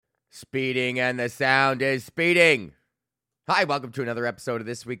Speeding and the sound is speeding. Hi, welcome to another episode of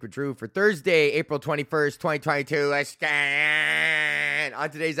This Week with Drew for Thursday, April 21st, 2022. Let's get on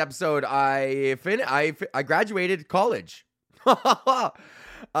today's episode. I graduated college.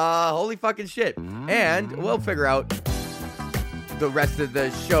 Holy fucking shit. And we'll figure out the rest of the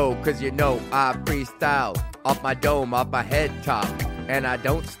show, because you know I freestyle off my dome, off my head top. And I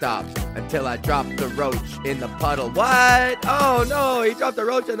don't stop until I drop the roach in the puddle. What? Oh, no, he dropped the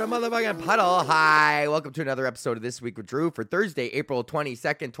roach in the motherfucking puddle. Hi, welcome to another episode of This Week with Drew for Thursday, April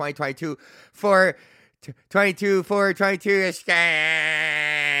 22nd, 2022 for 22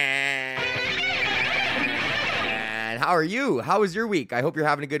 And how are you? How was your week? I hope you're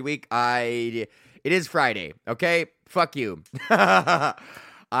having a good week. It is Friday, okay? Fuck you.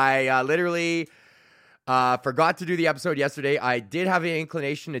 I literally... forgot to do the episode yesterday. I did have an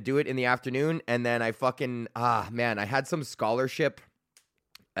inclination to do it in the afternoon, and then I I had some scholarship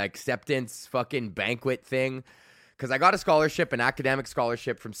acceptance fucking banquet thing, because I got a scholarship, an academic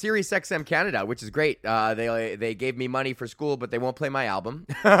scholarship from SiriusXM Canada, which is great. They gave me money for school, but they won't play my album.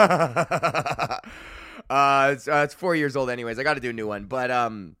 It's 4 years old anyways. I got to do a new one. But,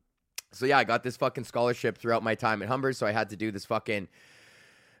 so yeah, I got this fucking scholarship throughout my time at Humber, so I had to do this fucking...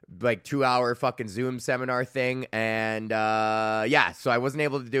 2-hour fucking Zoom seminar thing, and so I wasn't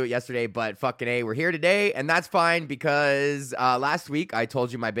able to do it yesterday, but fucking A, we're here today, and that's fine, because last week I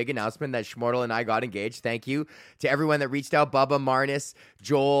told you my big announcement that Schmortel and I got engaged. Thank you to everyone that reached out, Bubba, Marnus,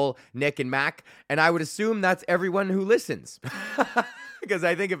 Joel, Nick, and Mac, and I would assume that's everyone who listens, because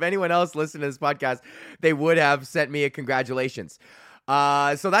I think if anyone else listened to this podcast, they would have sent me a congratulations,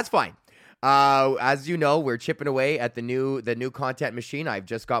 so that's fine. As you know, we're chipping away at the new content machine. I've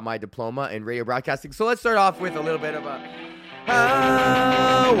just got my diploma in radio broadcasting. So let's start off with a little bit of a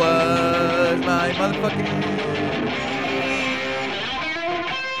how was my motherfucking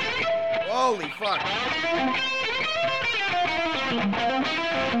holy fuck.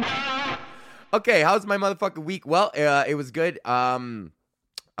 Okay, how's my motherfucking week? Well, it was good.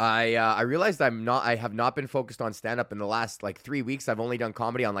 I realized I have not been focused on stand-up in the last 3 weeks. I've only done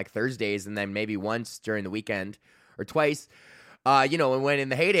comedy on Thursdays, and then maybe once during the weekend or twice. And when in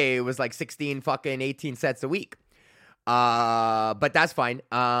the heyday it was 16 fucking 18 sets a week. But that's fine.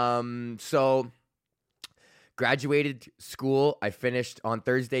 So graduated school. I finished on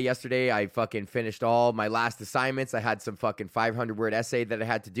Thursday yesterday. I fucking finished all my last assignments. I had some fucking 500-word essay that I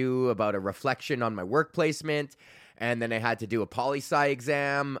had to do about a reflection on my work placement. And then I had to do a poli-sci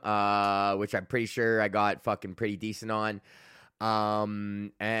exam, which I'm pretty sure I got fucking pretty decent on.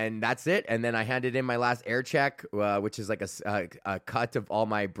 And that's it. And then I handed in my last air check, which is a cut of all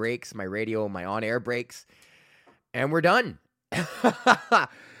my breaks, my radio, my on-air breaks. And we're done.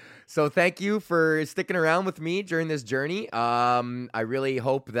 So thank you for sticking around with me during this journey. I really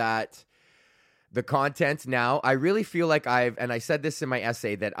hope that... the content now, I really feel like and I said this in my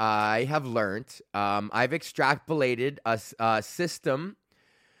essay, that I have learned, I've extrapolated a system.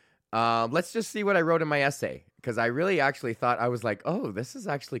 Let's just see what I wrote in my essay, because I really actually thought, I was like, oh, this is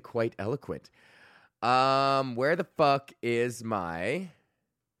actually quite eloquent. Where the fuck is my,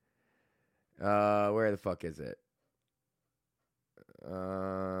 where the fuck is it?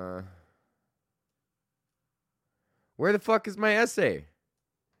 Where the fuck is my essay?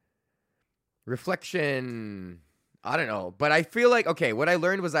 Reflection, I don't know, but I feel like, okay, what I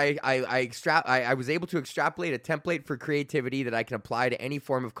learned was I was able to extrapolate a template for creativity that I can apply to any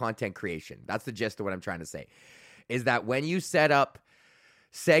form of content creation. That's the gist of what I'm trying to say, is that when you set up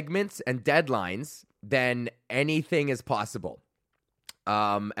segments and deadlines, then anything is possible.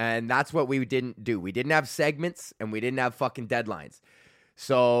 And that's what we didn't do. We didn't have segments, and we didn't have fucking deadlines.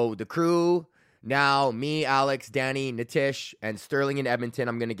 So the crew... Now, me, Alex, Danny, Nitish, and Sterling in Edmonton,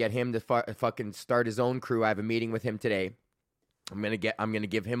 I'm going to get him to fucking start his own crew. I have a meeting with him today. I'm going to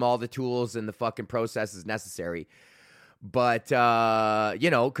give him all the tools and the fucking processes necessary. But,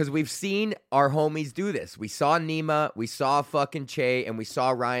 because we've seen our homies do this. We saw Nima, we saw fucking Che, and we saw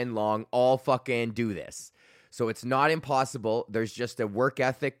Ryan Long all fucking do this. So it's not impossible. There's just a work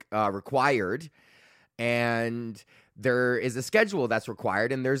ethic required. And... there is a schedule that's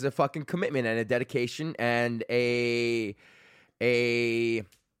required, and there's a fucking commitment and a dedication and a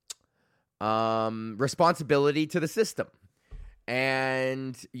responsibility to the system.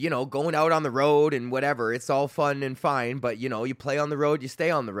 And, going out on the road and whatever, it's all fun and fine, but, you play on the road, you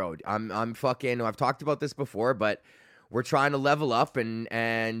stay on the road. I've talked about this before, but we're trying to level up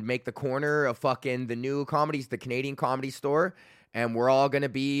and make the corner of fucking the Canadian Comedy Store, and we're all going to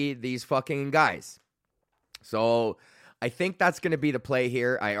be these fucking guys. So I think that's going to be the play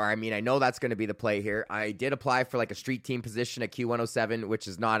here. I know that's going to be the play here. I did apply for like a street team position at Q107, which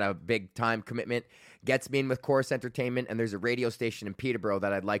is not a big time commitment. Gets me in with Chorus Entertainment, and there's a radio station in Peterborough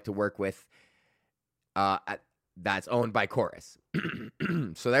that I'd like to work with that's owned by Chorus.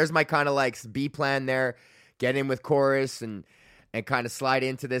 So there's my kind of like B plan there. Get in with Chorus and kind of slide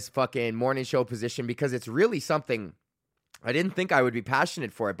into this fucking morning show position because it's really something I didn't think I would be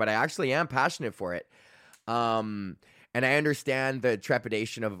passionate for it, but I actually am passionate for it. And I understand the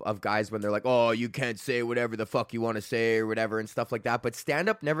trepidation of guys when they're like, oh, you can't say whatever the fuck you want to say or whatever and stuff like that. But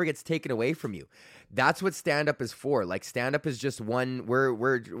stand-up never gets taken away from you. That's what stand-up is for. Like, stand-up is just one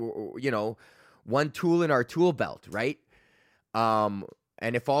tool in our tool belt, right? And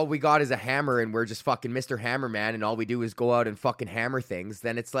if all we got is a hammer and we're just fucking Mr. Hammerman and all we do is go out and fucking hammer things,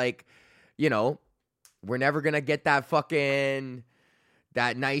 then it's like, we're never going to get that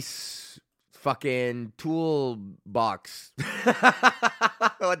nice fucking toolbox.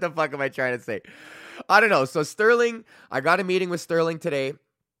 What the fuck am I trying to say? I don't know. So Sterling, I got a meeting with Sterling today.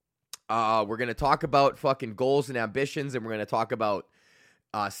 We're going to talk about fucking goals and ambitions, and we're going to talk about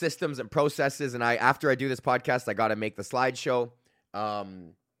systems and processes. And after I do this podcast, I got to make the slideshow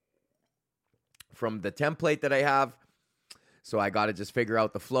from the template that I have. So I got to just figure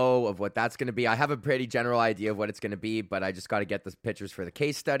out the flow of what that's going to be. I have a pretty general idea of what it's going to be, but I just got to get the pictures for the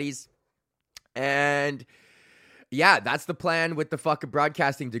case studies. And yeah, that's the plan with the fucking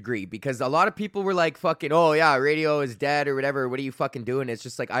broadcasting degree, because a lot of people were like fucking, oh yeah, radio is dead or whatever. What are you fucking doing? It's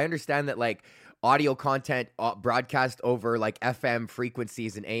just like, I understand that like audio content broadcast over like FM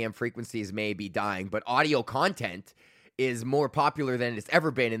frequencies and AM frequencies may be dying, but audio content is more popular than it's ever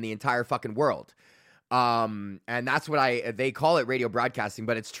been in the entire fucking world. And that's what they call it radio broadcasting,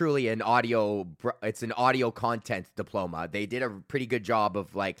 but it's truly an audio content diploma. They did a pretty good job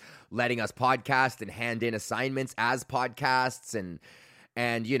of like letting us podcast and hand in assignments as podcasts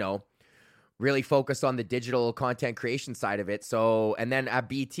and really focus on the digital content creation side of it. So, and then at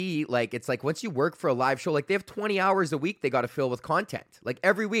BT, like, it's like once you work for a live show, like they have 20 hours a week they got to fill with content. Like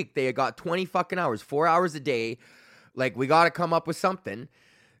every week they got 20 fucking hours, 4 hours a day. Like we got to come up with something.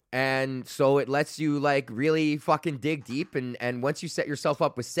 And so it lets you like really fucking dig deep. And once you set yourself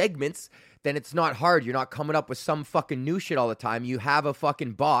up with segments, then it's not hard. You're not coming up with some fucking new shit all the time. You have a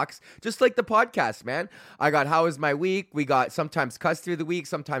fucking box, just like the podcast, man. I got How Was My Week? We got sometimes cuts through the week,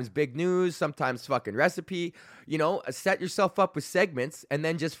 sometimes big news, sometimes fucking recipe. Set yourself up with segments and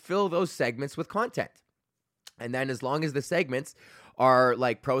then just fill those segments with content. And then as long as the segments are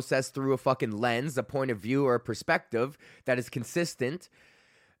like processed through a fucking lens, a point of view or a perspective that is consistent,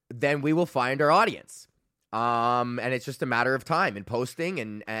 then we will find our audience. And it's just a matter of time and posting,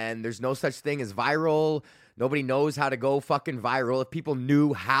 and there's no such thing as viral. Nobody knows how to go fucking viral. If people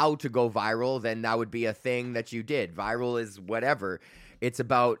knew how to go viral, then that would be a thing that you did. Viral is whatever. It's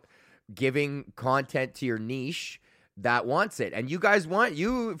about giving content to your niche that wants it. And you guys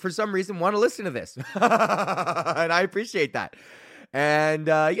for some reason, want to listen to this. And I appreciate that. And,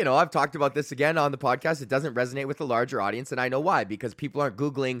 I've talked about this again on the podcast. It doesn't resonate with the larger audience, and I know why. Because people aren't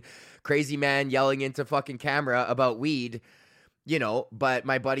Googling crazy man yelling into fucking camera about weed, But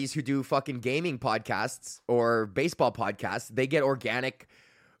my buddies who do fucking gaming podcasts or baseball podcasts, they get organic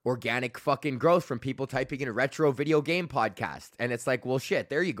fucking growth from people typing in a retro video game podcast. And it's like, well, shit,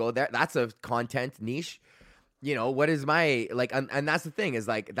 there you go. That's a content niche. What is my, like, and that's the thing is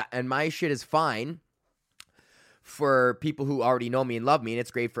like, that, and my shit is fine for people who already know me and love me, and it's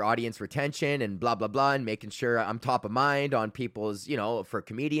great for audience retention and blah, blah, blah, and making sure I'm top of mind on people's, for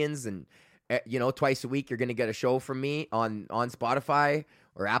comedians. And, twice a week, you're going to get a show from me on Spotify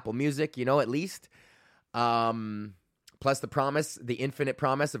or Apple Music, at least. Plus the infinite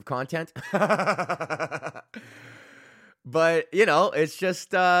promise of content. But, it's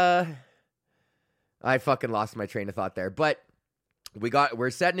just, I fucking lost my train of thought there. But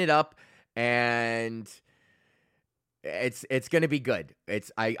we're setting it up, and it's going to be good.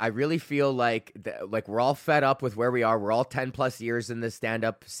 I really feel like we're all fed up with where we are. We're all 10 plus years in the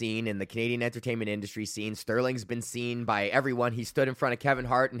stand-up scene, in the Canadian entertainment industry scene. Sterling's been seen by everyone. He stood in front of Kevin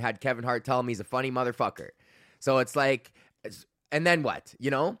Hart and had Kevin Hart tell him he's a funny motherfucker. So it's like, and then what,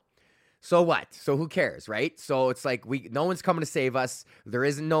 So what? So who cares, right? So it's like no one's coming to save us. There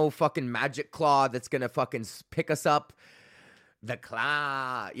isn't no fucking magic claw that's going to fucking pick us up. The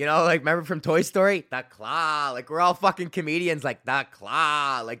claw, like remember from Toy Story? The claw, like we're all fucking comedians, like the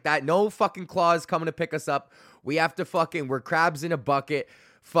claw, like that. No fucking claw is coming to pick us up. We have to we're crabs in a bucket.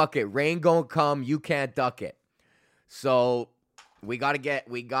 Fuck it, rain gonna come. You can't duck it. So we gotta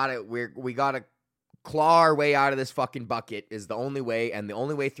claw our way out of this fucking bucket is the only way, and the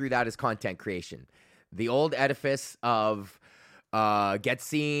only way through that is content creation. the old edifice of get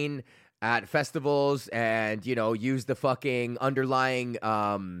seen at festivals and, you know, use the fucking underlying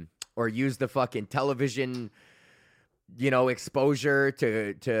or use the fucking television, you know, exposure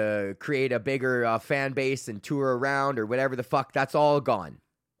to create a bigger fan base and tour around or whatever the fuck. That's all gone.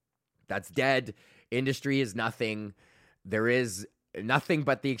 That's dead. Industry is nothing. There is nothing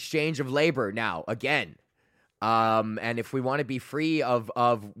but the exchange of labor now, again. And if we want to be free of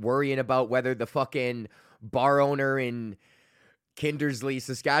worrying about whether the fucking bar owner in Kindersley,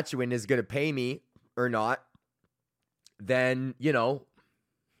 Saskatchewan is going to pay me or not, then, you know,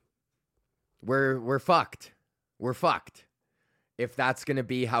 we're fucked. We're fucked. If that's going to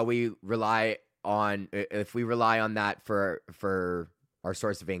be how we rely on, if we rely on that for our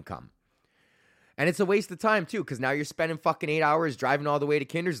source of income. And it's a waste of time, too, because now you're spending fucking 8 hours driving all the way to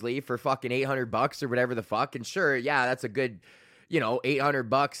Kindersley for fucking $800 or whatever the fuck. And sure, yeah, that's a good, you know,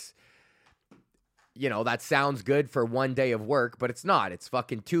 $800. You know, that sounds good for one day of work, but it's not. It's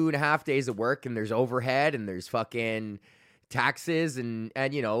fucking 2.5 days of work, and there's overhead, and there's fucking taxes, and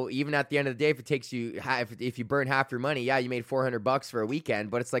you know, even at the end of the day, if it takes you, if you burn half your money, yeah, you made $400 for a weekend,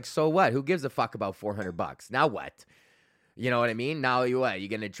 but it's like, so what? Who gives a fuck about $400? Now what? You know what I mean? Now you what? You're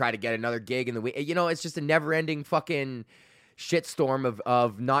gonna try to get another gig in the week? You know, it's just a never-ending fucking shitstorm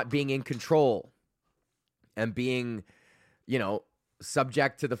of not being in control and being, you know,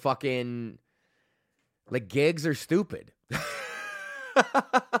 subject to the fucking, like, gigs are stupid.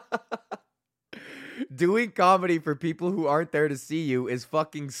 Doing comedy for people who aren't there to see you is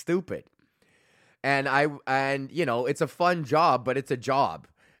fucking stupid. And you know, it's a fun job, but it's a job.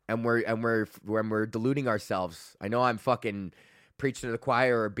 And we're deluding ourselves. I know I'm fucking preaching to the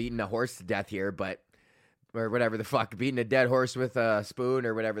choir or beating a horse to death here, but or whatever the fuck, beating a dead horse with a spoon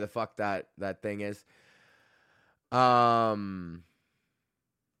or whatever the fuck that thing is.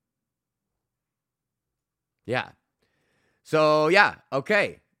 Yeah. So yeah,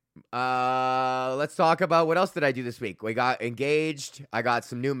 okay. Let's talk about what else did I do this week. We got engaged. I got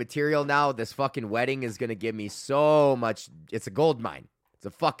some new material now. This fucking wedding is gonna give me so much. It's a gold mine. It's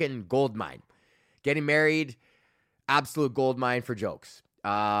a fucking gold mine. Getting married, absolute gold mine for jokes.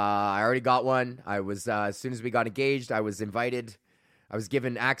 I already got one. I was as soon as we got engaged, I was invited. I was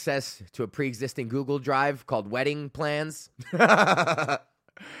given access to a pre-existing Google Drive called Wedding Plans with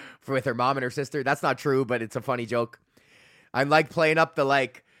her mom and her sister. That's not true, but it's a funny joke. I'm like playing up the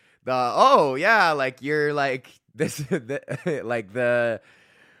oh yeah, like you're like this, like the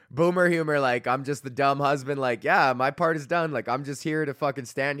boomer humor, like I'm just the dumb husband, like yeah, my part is done, like I'm just here to fucking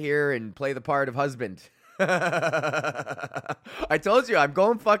stand here and play the part of husband. I told you I'm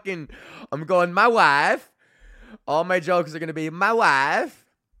going my wife. All my jokes are gonna be my wife.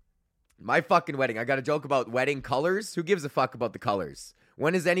 My fucking wedding. I got a joke about wedding colors. Who gives a fuck about the colors?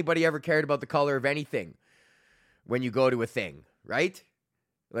 When has anybody ever cared about the color of anything when you go to a thing, right?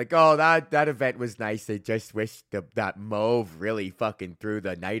 Like, oh, that event was nice. I just wish that mauve really fucking threw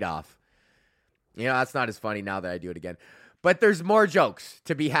the night off. You know, that's not as funny now that I do it again. But there's more jokes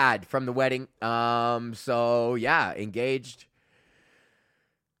to be had from the wedding. So, yeah, engaged.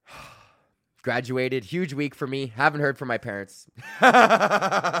 Graduated. Huge week for me. Haven't heard from my parents.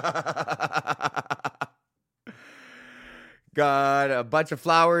 Got a bunch of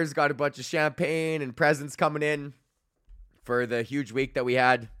flowers. Got a bunch of champagne and presents coming in for the huge week that we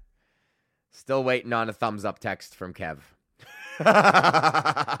had. Still waiting on a thumbs up text from Kev.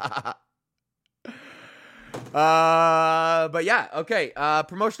 But yeah, okay.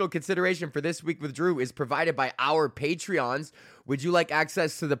 Promotional consideration for This Week with Drew is provided by our Patreons. Would you like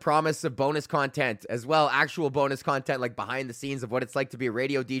access to the promise of bonus content as well? Actual bonus content like behind the scenes of what it's like to be a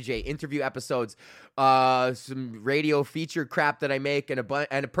radio DJ, interview episodes, some radio feature crap that I make, and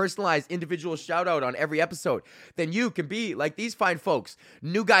a personalized individual shout out on every episode. Then you can be like these fine folks: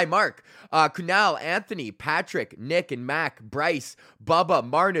 New Guy Mark, Kunal, Anthony, Patrick, Nick, and Mac, Bryce, Bubba,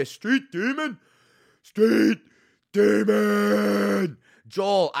 Marna, Street Demon,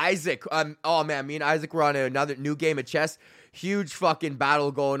 Joel, Isaac. Oh man, me and Isaac were on another new game of chess. Huge fucking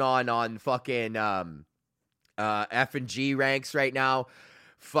battle going on fucking F and G ranks right now.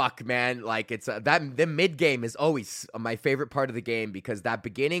 Fuck, man, like it's the mid game is always my favorite part of the game because that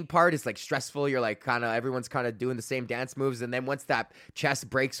beginning part is like stressful. You're like everyone's kind of doing the same dance moves, and then once that chest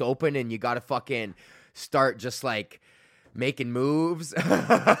breaks open and you gotta fucking start just like making moves.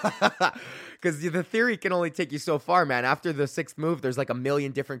 Because the theory can only take you so far, man. After the 6th move, there's like a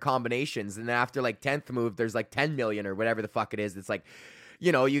million different combinations. And then after like 10th move, there's like 10 million or whatever the fuck it is. It's like,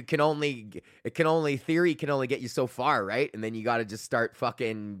 you know, theory can only get you so far, right? And then you got to just start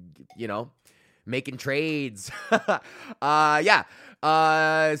fucking, you know, making trades. Yeah.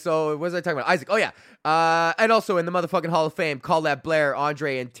 So what was I talking about? Isaac. Oh yeah. And also in the motherfucking Hall of Fame, Colette Blair,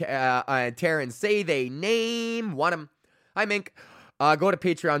 Andre, and Taryn say they name one of them. Hi, Mink. Go to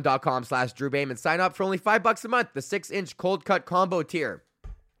patreon.com/Drew Behm and sign up for only $5 a month. The 6-inch cold cut combo tier.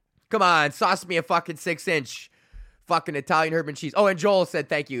 Come on, sauce me a fucking 6-inch fucking Italian herb and cheese. Oh, and Joel said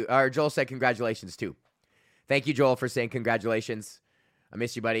thank you. Or Joel said congratulations too. Thank you, Joel, for saying congratulations. I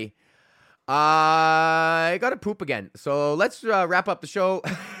miss you, buddy. I gotta poop again. So let's wrap up the show.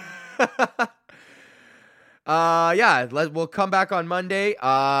 Yeah, we'll come back on Monday.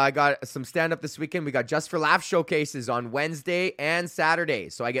 I got some stand-up this weekend. We got Just for Laughs showcases on Wednesday and Saturday.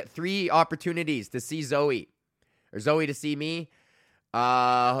 So I get 3 opportunities to see Zoe. Or Zoe to see me.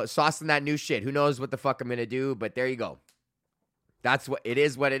 Saucing that new shit. Who knows what the fuck I'm gonna do, but there you go. That's what it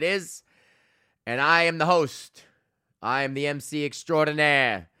is. And I am the host. I am the MC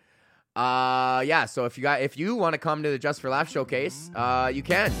extraordinaire. Yeah, so if you want to come to the Just for Laughs showcase, you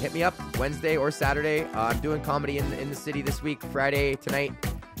can hit me up Wednesday or Saturday. I'm doing comedy in the city this week, Friday tonight,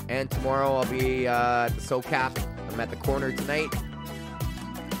 and tomorrow I'll be at the SoCap. I'm at the Corner tonight.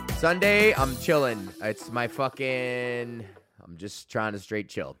 Sunday, I'm chilling. It's my fucking... I'm just trying to straight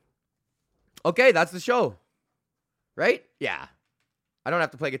chill. Okay, that's the show. Right? Yeah. I don't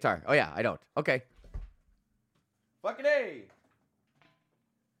have to play guitar. Oh yeah, I don't. Okay. Fucking A.